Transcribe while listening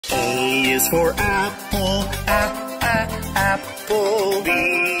is for apple, apple. B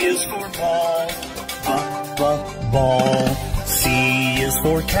is for ball, ball. C is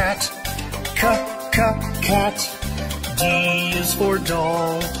for cat, cat. D is for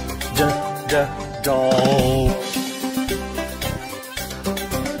doll, doll.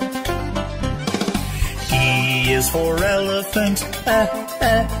 E is for elephant,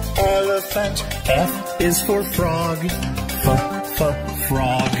 elephant. F is for frog,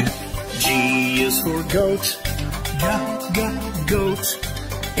 frog. G is for goat, goat.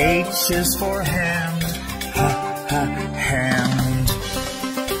 H is for hand, hand.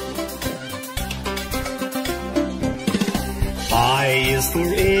 I is for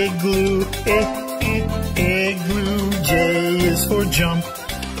igloo, igloo. J is for jump,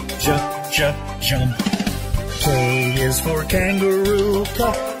 jump. K is for kangaroo,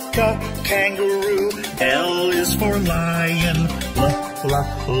 kangaroo. L is for lion,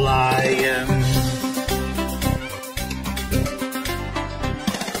 lion.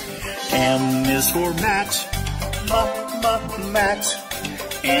 M is for mat, mat.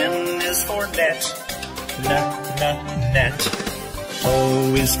 N is for net, net. O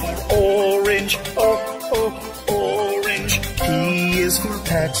is for orange, orange. P is for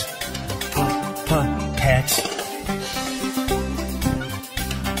pet, pet.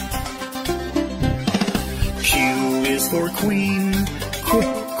 Q is for queen,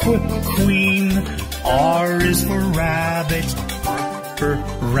 queen. R is for rabbit,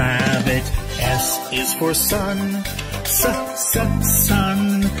 rabbit. S is for sun,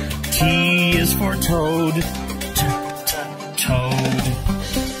 sun. T is for toad, toad.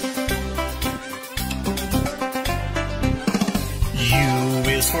 U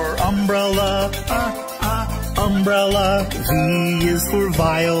is for umbrella, umbrella. V is for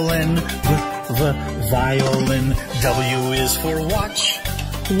violin, violin. W is for watch,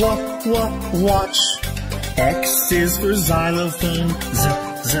 watch. X is for xylophone,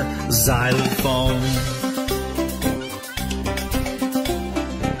 xylophone.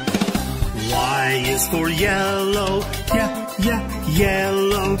 Y is for yellow,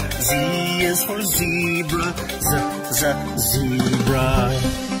 yellow. Z is for zebra, zebra.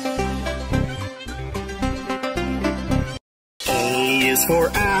 A is for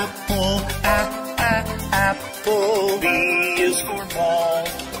apple, apple. B is for ball,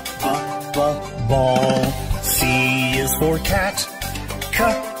 ball. C is for cat,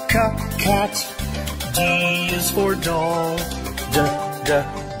 cat. D is for doll,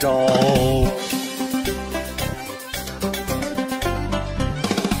 doll.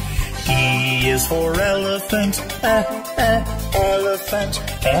 E is for elephant, elephant.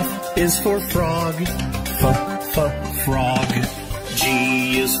 F is for frog, frog. G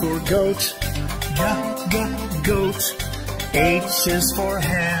is for goat, goat. H is for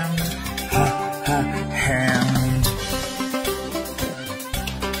hand, hand.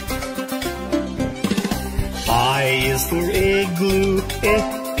 I is for igloo,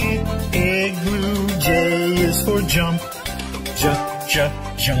 igloo. J is for jump,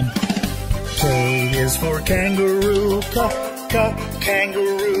 jump. K is for kangaroo,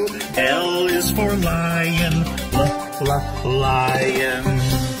 kangaroo. L is for lion, lion.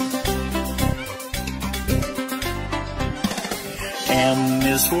 M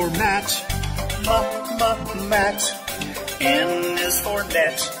is for mat, mat. N is for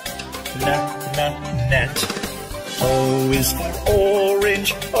net, net. O is for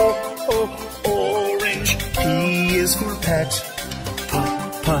orange, orange. P is for pet,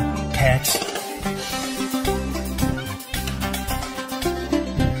 pet.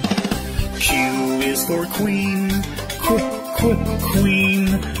 Q is for queen, queen.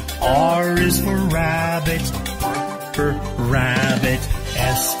 R is for rabbit, rabbit.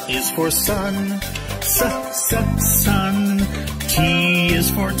 S is for sun, sun. T is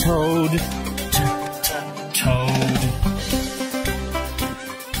for toad, toad.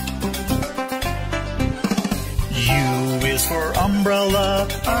 U is for umbrella,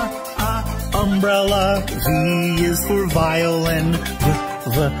 umbrella. V is for violin,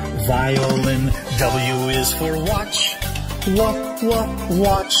 violin. W is for watch,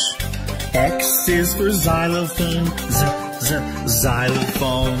 watch. X is for xylophone,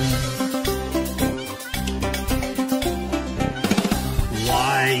 xylophone.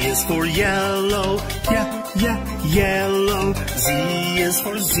 Y is for yellow, yellow. Z is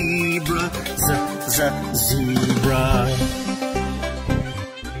for zebra, zebra.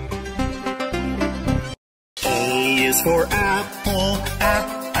 A is for apple,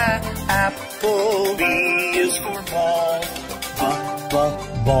 apple. B is for ball,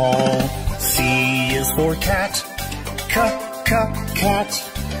 ball. C is for cat, cat.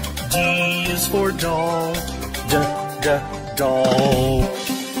 D is for doll, doll.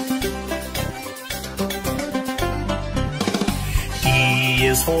 E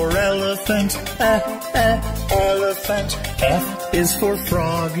is for elephant, elephant. F is for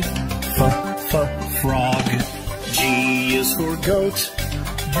frog, frog. G is for goat,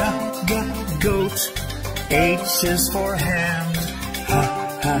 goat. H is for hand,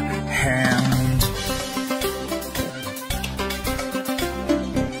 hand.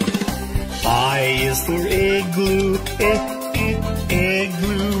 I is for igloo,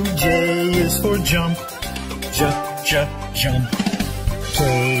 igloo. J is for jump, jump. K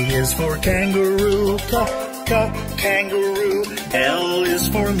is for kangaroo, kangaroo. L is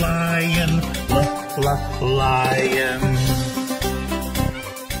for lion, lion.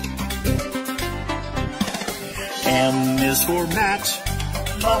 M is for mat,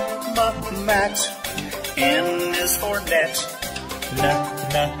 mat. N is for net,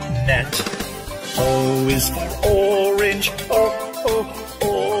 net. O is for orange,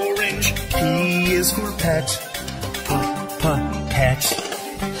 orange. P is for pet, pet.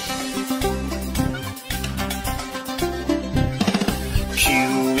 Q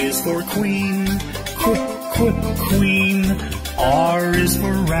is for queen, queen. R is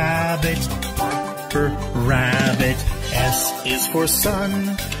for rabbit, rabbit. S is for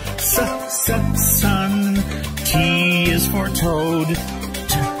sun, sun. T is for toad,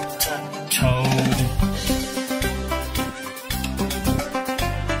 toad.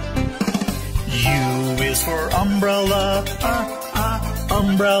 U is for umbrella,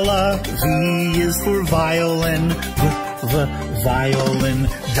 umbrella. V is for violin, violin.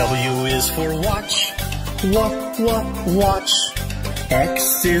 W is for watch, watch.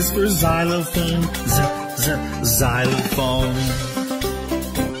 X is for xylophone, xylophone.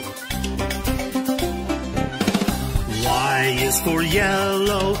 Y is for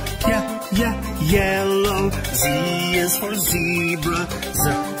yellow, yellow. Z is for zebra,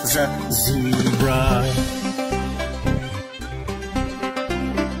 zebra.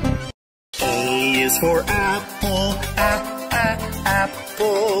 A is for apple,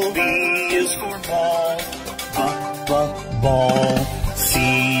 apple. B is for ball, ball. C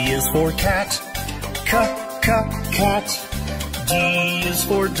is for cat, cat. D is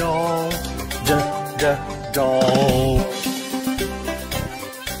for doll, doll.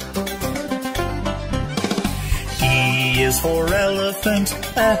 E is for elephant,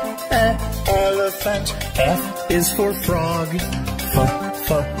 elephant. F is for frog,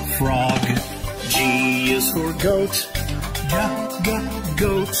 frog. G is for goat,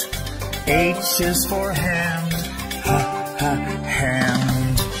 goat. H is for hand,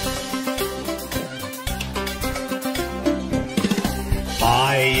 hand.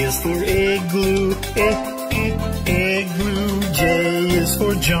 I is for igloo, igloo. J is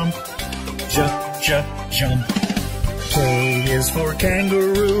for jump, jump. K is for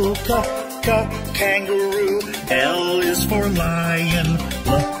kangaroo, kangaroo. L is for lion,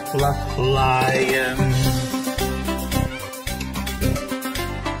 lion.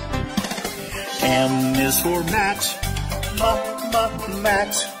 M is for mat,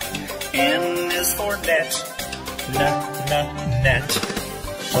 mat. N is for net, net.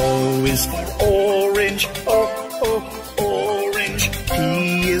 O is for orange, orange. P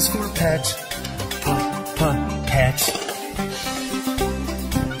is for pet, pet.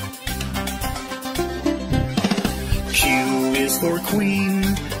 Q is for queen,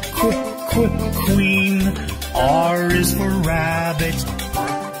 queen. R is for rabbit,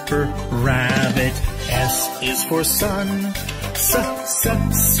 rabbit. S is for sun,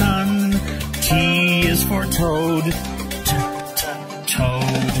 sun. T is for toad,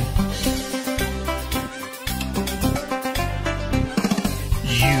 toad.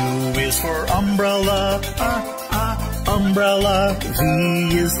 U is for umbrella, umbrella.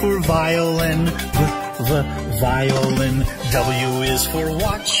 V is for violin, violin. W is for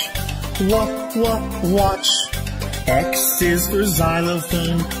watch, watch. X is for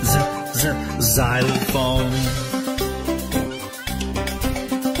xylophone, xylophone.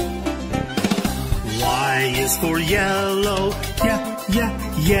 Y is for yellow,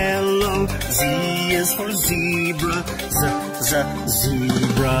 yellow. Z is for zebra,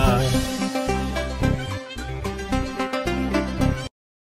 zebra.